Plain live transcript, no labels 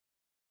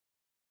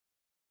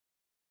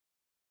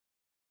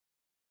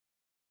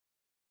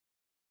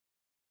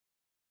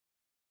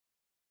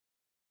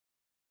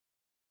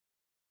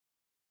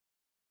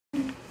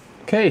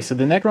Okay, so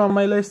the next on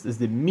my list is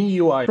the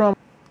MIUI ROM.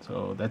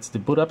 So that's the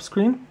boot up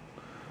screen.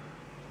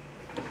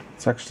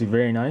 It's actually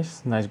very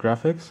nice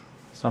graphics,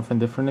 something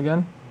different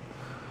again.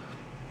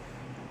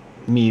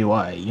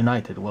 MIUI,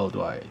 United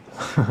Worldwide.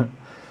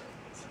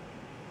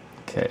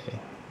 Okay,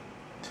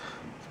 so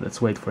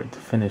let's wait for it to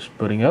finish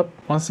booting up.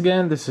 Once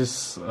again, this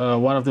is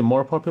one of the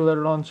more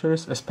popular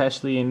launchers,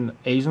 especially in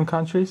Asian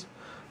countries,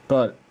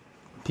 but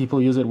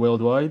people use it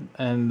worldwide,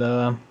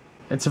 and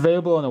it's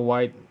available on a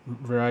wide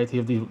variety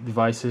of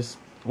devices.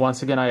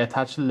 Once again, I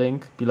attach the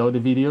link below the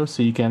video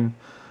so you can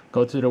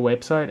go to the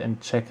website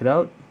and check it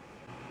out.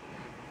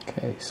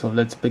 Okay, so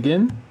let's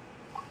begin.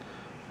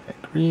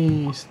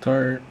 Agree,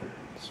 start.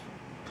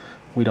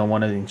 We don't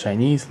want it in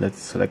Chinese,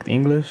 let's select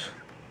English.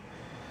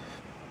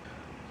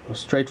 So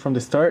straight from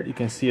the start, you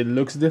can see it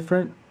looks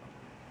different.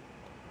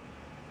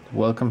 The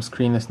welcome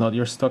screen is not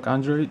your stock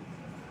Android,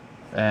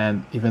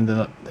 and even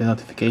the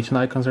notification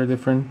icons are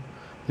different.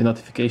 The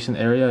notification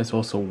area is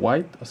also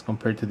white as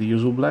compared to the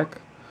usual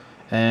black,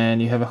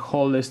 and you have a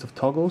whole list of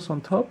toggles on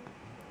top.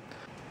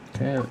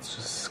 Okay, let's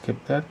just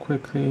skip that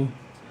quickly.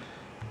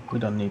 We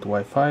don't need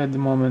Wi-Fi at the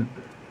moment.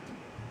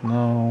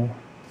 No,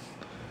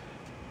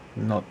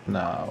 not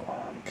now.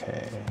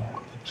 Okay,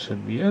 that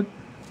should be it.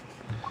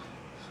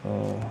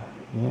 So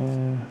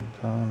yeah,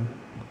 done.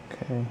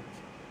 Okay,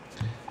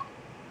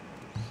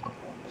 so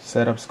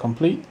setup's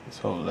complete,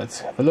 so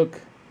let's have a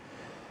look.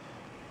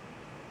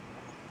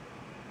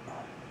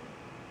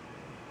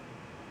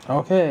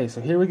 Okay,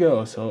 so here we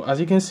go. So as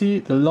you can see,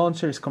 the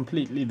launcher is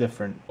completely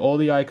different. All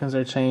the icons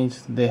are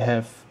changed. They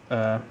have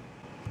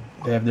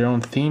their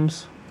own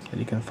themes that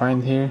you can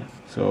find here.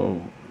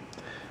 So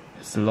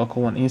it's the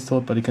local one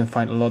installed, but you can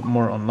find a lot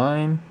more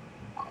online.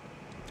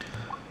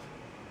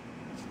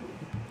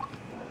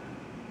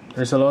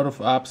 There's a lot of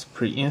apps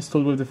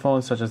pre-installed with the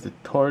phone, such as the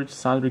torch,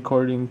 sound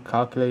recording,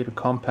 calculator,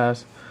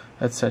 compass,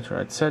 etc,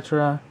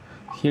 etc.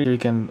 Here you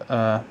can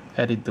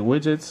edit the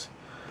widgets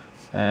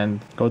and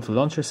go to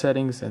launcher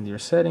settings and your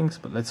settings,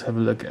 but let's have a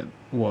look at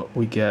what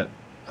we get,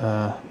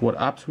 what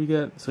apps we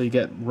get. So you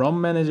get ROM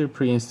Manager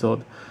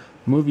pre-installed,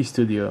 Movie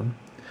Studio,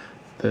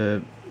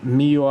 the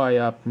MIUI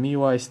app,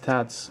 MIUI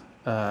Stats,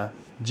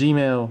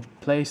 Gmail,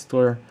 Play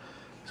Store.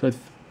 So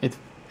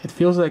it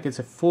feels like it's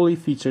a fully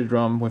featured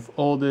ROM with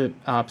all the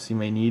apps you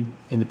may need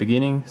in the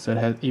beginning. So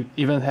it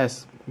even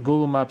has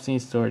Google Maps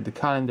installed, the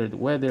calendar, the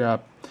weather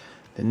app,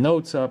 the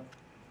Notes app.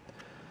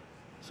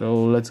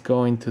 So let's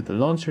go into the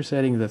launcher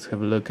settings. Let's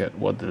have a look at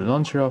what the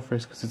launcher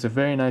offers, because it's a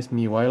very nice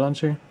MIUI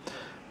launcher.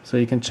 So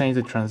you can change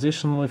the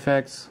transitional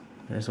effects.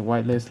 There's a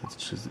whitelist. Let's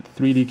choose the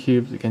 3D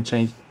cubes. You can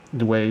change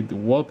the way the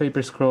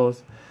wallpaper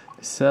scrolls,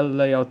 the cell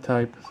layout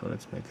type. So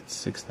let's make it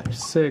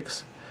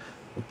 6x6.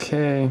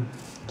 Okay,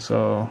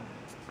 so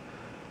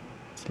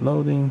it's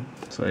loading.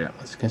 So yeah,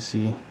 as you can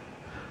see,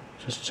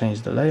 just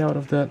change the layout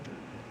of that.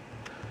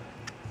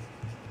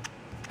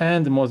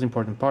 And the most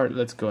important part,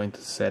 let's go into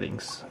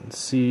settings and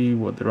see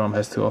what the ROM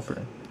has to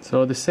offer.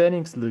 So the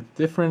settings look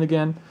different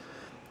again.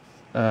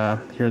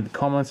 Here are the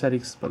common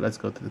settings, but let's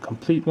go to the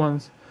complete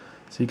ones.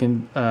 So you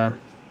can,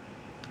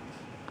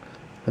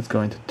 let's go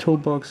into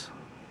Toolbox.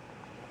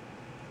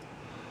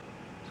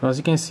 So as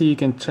you can see, you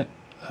can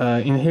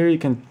in here you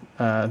can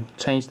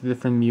change the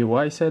different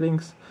MIUI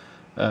settings.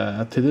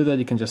 To do that,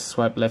 you can just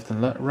swipe left and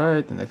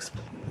right and let's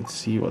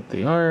see what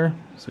they are.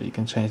 So you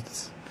can change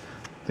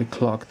the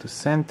clock to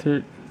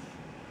center.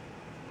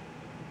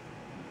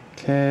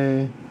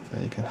 Okay,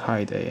 then you can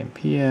hide AM,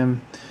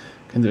 PM.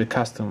 You can do a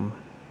custom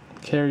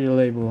carrier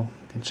label.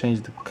 You can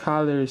change the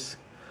colors.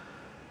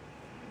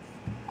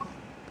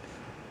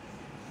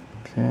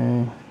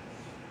 Okay,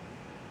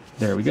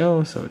 there we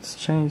go. So it's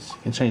changed.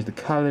 You can change the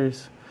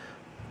colors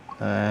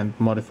and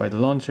modify the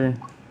launcher.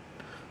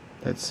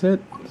 That's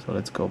it. So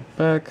let's go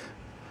back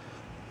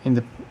in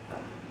the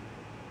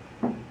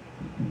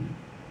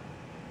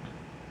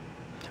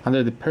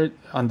under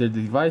the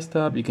device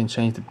tab. You can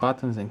change the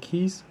buttons and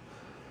keys,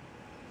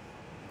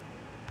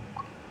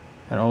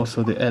 and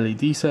also the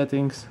LED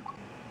settings,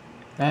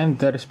 and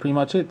that is pretty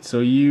much it.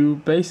 So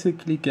you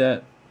basically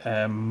get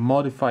a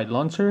modified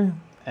launcher,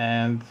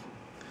 and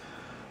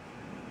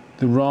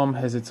the ROM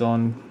has its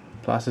own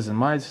pluses and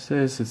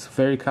minuses. It's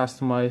very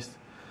customized.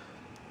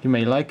 You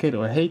may like it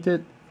or hate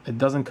it. It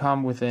doesn't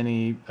come with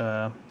any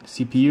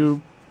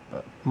CPU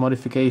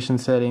modification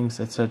settings,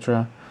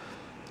 etc.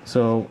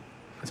 So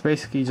it's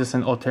basically just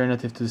an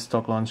alternative to the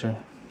stock launcher,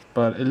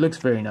 but it looks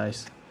very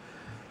nice.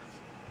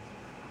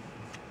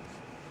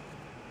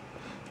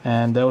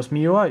 And that was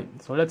MIUI.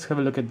 So let's have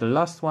a look at the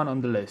last one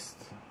on the list.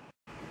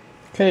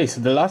 Okay,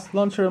 so the last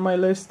launcher on my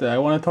list that I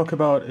want to talk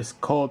about is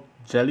called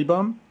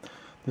Jellybomb.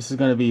 This is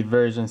going to be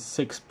version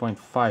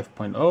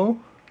 6.5.0.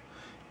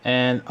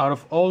 And out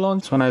of all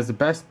launchers, this one has the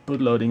best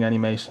bootloading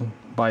animation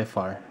by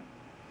far.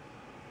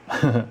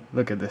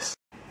 Look at this.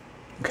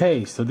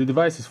 Okay, so the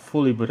device is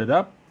fully booted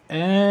up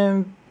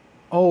and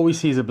all we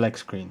see is a black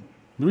screen.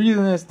 The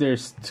reason is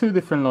there's two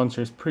different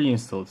launchers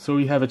pre-installed, so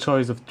we have a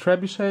choice of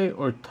Trebuchet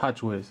or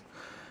TouchWiz.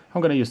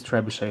 I'm gonna use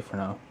Trebuchet for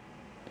now.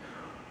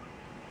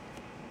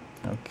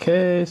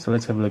 Okay, so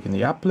let's have a look in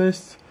the app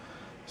list.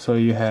 So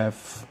you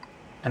have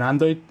an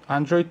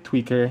Android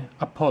tweaker,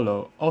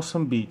 Apollo,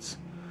 Awesome Beats,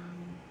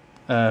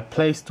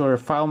 Play Store,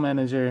 File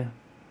Manager,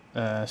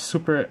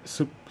 Super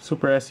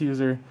S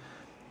User,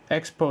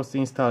 Xpost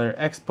installer,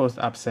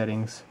 Xpost app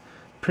settings,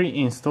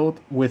 pre-installed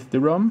with the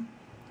ROM,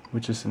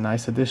 which is a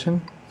nice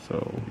addition.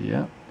 So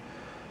yeah.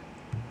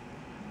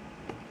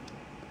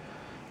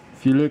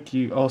 If you look,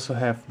 you also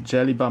have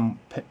Jellybum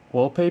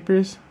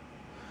wallpapers.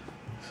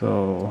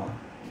 So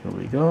here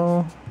we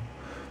go.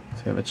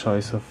 So you have a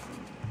choice of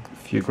a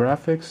few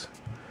graphics.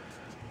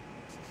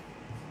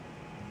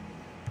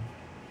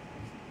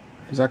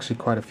 There's actually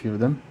quite a few of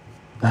them.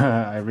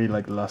 I really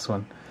like the last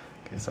one.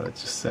 Okay, so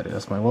let's just set it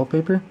as my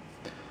wallpaper.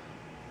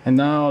 And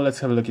now let's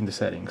have a look in the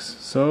settings.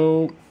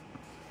 So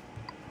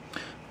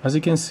as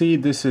you can see,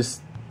 this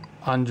is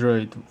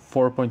Android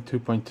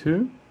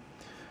 4.2.2,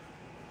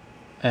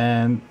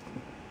 and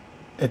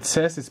it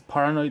says it's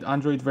Paranoid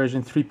Android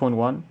version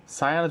 3.1,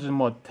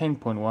 CyanogenMod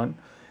 10.1,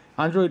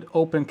 Android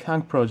Open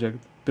Kang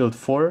Project build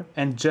 4,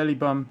 and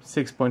Jellybum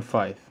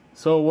 6.5.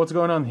 So what's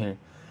going on here?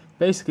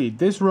 Basically,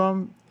 this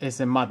ROM is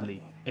a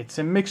medley. It's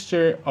a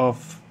mixture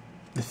of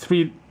the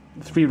three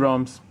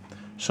ROMs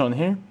shown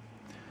here.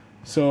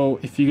 So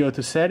if you go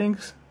to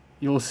settings,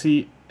 you'll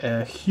see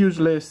a huge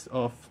list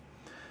of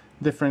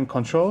different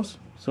controls.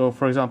 So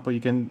for example, you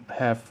can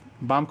have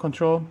BAM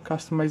control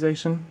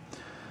customization,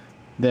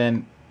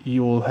 then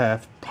you will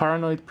have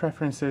Paranoid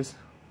preferences.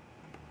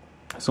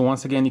 So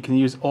once again, you can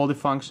use all the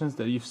functions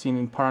that you've seen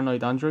in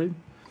Paranoid Android.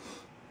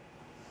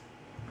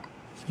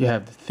 You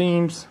have the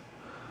themes,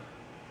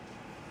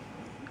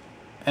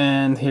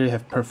 and here you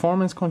have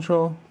performance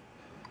control.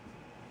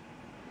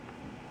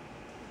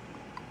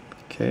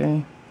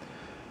 Okay.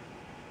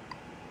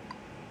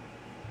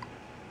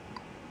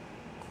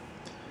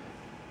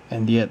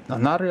 And yet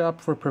another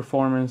app for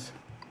performance.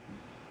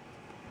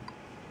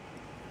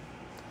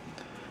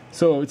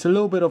 So it's a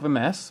little bit of a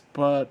mess,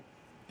 but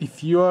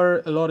if you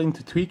are a lot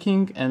into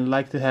tweaking and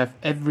like to have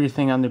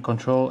everything under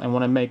control and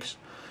want to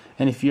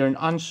and if you're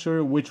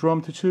unsure which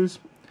ROM to choose,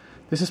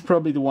 this is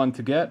probably the one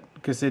to get,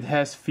 because it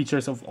has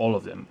features of all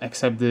of them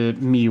except the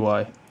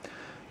MIUI.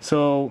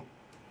 So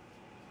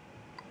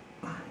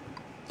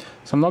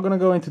I'm not gonna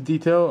go into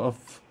detail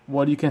of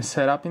what you can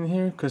set up in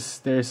here, because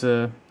there's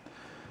a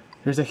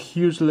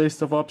huge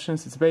list of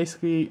options. It's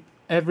basically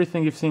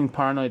everything you've seen in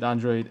Paranoid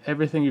Android,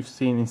 everything you've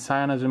seen in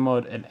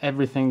CyanogenMod, and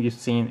everything you've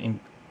seen in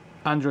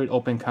Android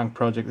Open Kang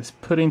Project is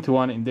put into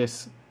one in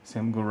this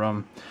single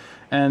ROM.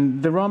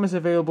 And the ROM is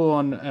available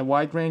on a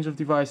wide range of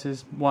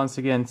devices once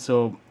again,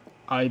 so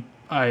I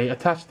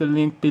attached the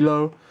link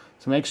below,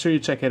 so make sure you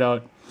check it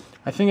out.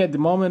 I think at the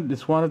moment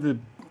it's one of the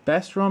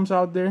best ROMs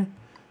out there,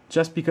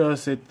 just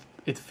because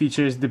it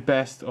features the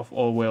best of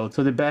all worlds,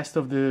 so the best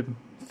of the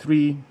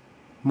three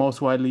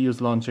most widely used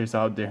launchers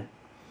out there.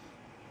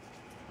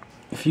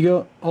 If you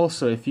go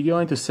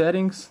into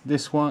settings,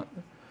 this one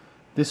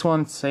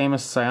same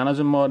as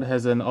CyanogenMod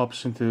has an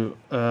option to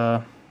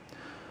auto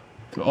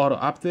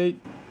update.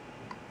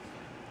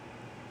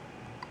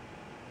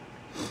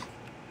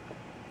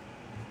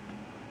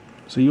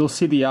 So you'll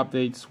see the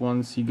updates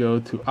once you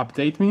go to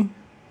update me,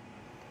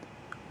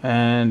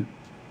 and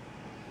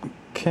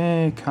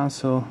okay,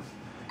 cancel,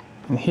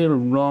 and here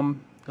ROM,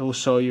 it will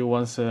show you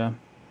once an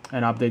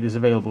update is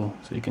available,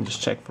 so you can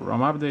just check for ROM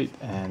update,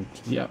 and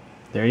yeah,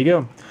 there you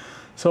go.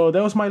 So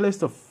that was my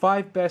list of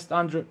 5 best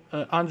Android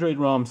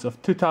ROMs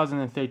of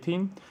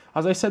 2013.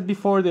 As I said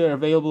before, they are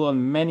available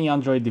on many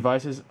Android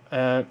devices.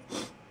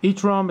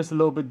 Each ROM is a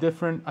little bit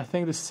different. I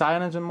think the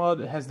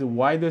CyanogenMod has the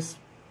widest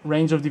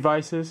range of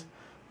devices,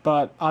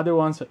 but other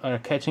ones are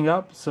catching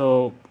up,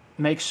 so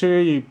make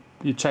sure you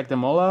check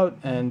them all out,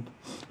 and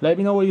let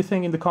me know what you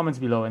think in the comments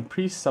below, and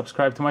please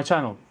subscribe to my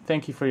channel.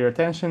 Thank you for your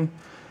attention,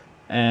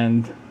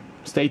 and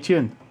stay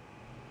tuned.